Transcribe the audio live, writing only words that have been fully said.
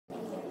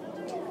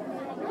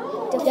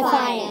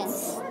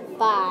Defiance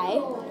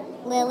by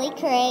Lily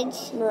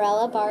Courage,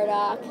 Mirella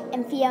Bardock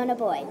and Fiona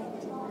Boyd.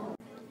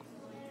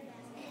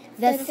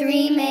 The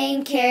three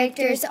main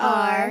characters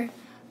are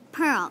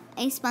Pearl,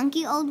 a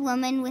spunky old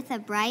woman with a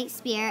bright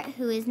spirit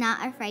who is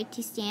not afraid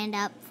to stand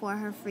up for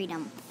her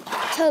freedom.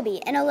 Toby,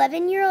 an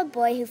 11-year-old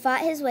boy who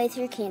fought his way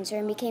through cancer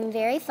and became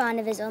very fond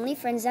of his only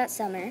friends that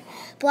summer,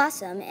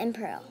 Blossom and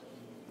Pearl.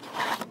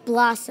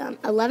 Blossom,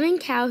 a loving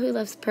cow who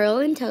loves Pearl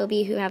and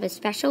Toby, who have a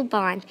special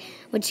bond,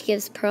 which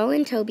gives Pearl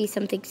and Toby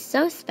something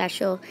so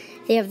special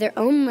they have their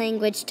own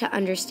language to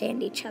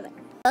understand each other.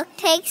 The book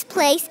takes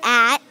place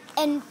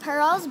in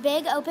Pearl's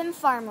big open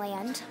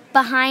farmland,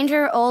 behind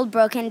her old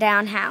broken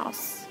down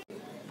house.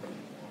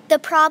 The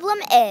problem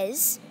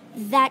is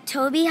that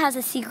Toby has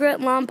a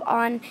secret lump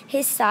on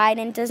his side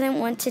and doesn't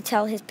want to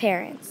tell his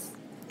parents.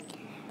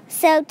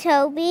 So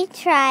Toby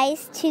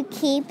tries to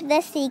keep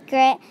the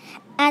secret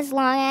as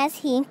long as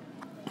he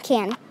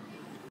can.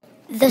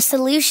 The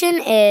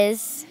solution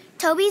is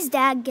Toby's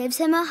dad gives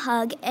him a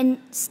hug and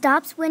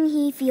stops when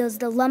he feels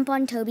the lump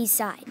on Toby's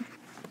side.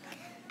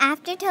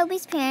 After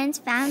Toby's parents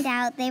found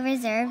out, they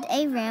reserved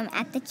a room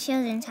at the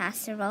children's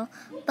hospital,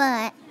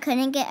 but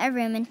couldn't get a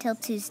room until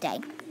Tuesday.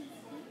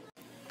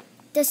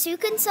 The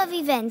sequence of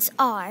events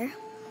are: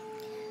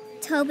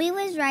 Toby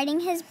was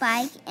riding his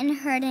bike and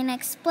heard an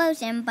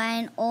explosion by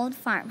an old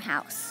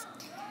farmhouse.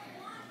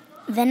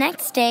 The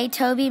next day,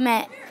 Toby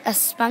met a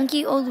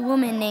spunky old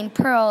woman named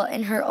Pearl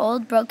and her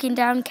old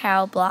broken-down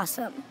cow,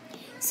 Blossom.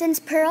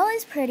 Since Pearl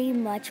is pretty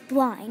much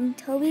blind,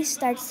 Toby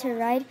starts to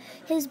ride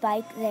his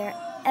bike there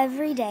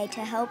every day to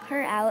help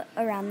her out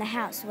around the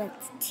house with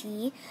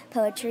tea,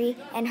 poetry,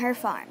 and her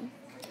farm.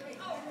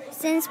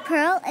 Since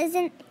Pearl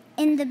isn't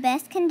in the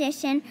best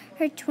condition,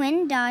 her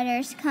twin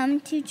daughters come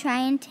to try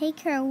and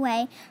take her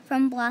away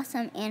from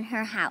Blossom and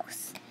her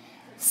house.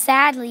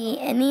 Sadly,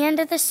 in the end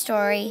of the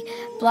story,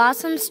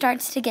 Blossom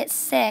starts to get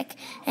sick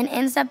and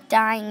ends up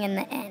dying in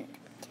the end.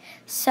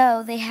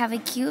 So they have a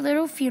cute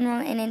little funeral,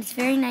 and it's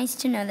very nice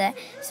to know that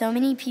so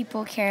many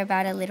people care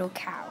about a little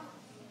cow.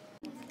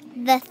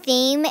 The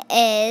theme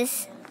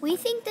is... We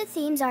think the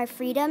themes are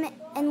freedom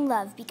and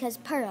love because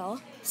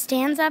Pearl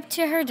stands up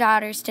to her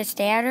daughters to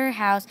stay at her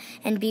house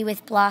and be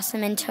with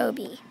Blossom and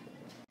Toby.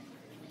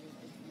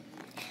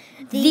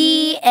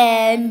 The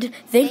end.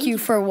 Thank you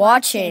for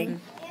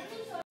watching.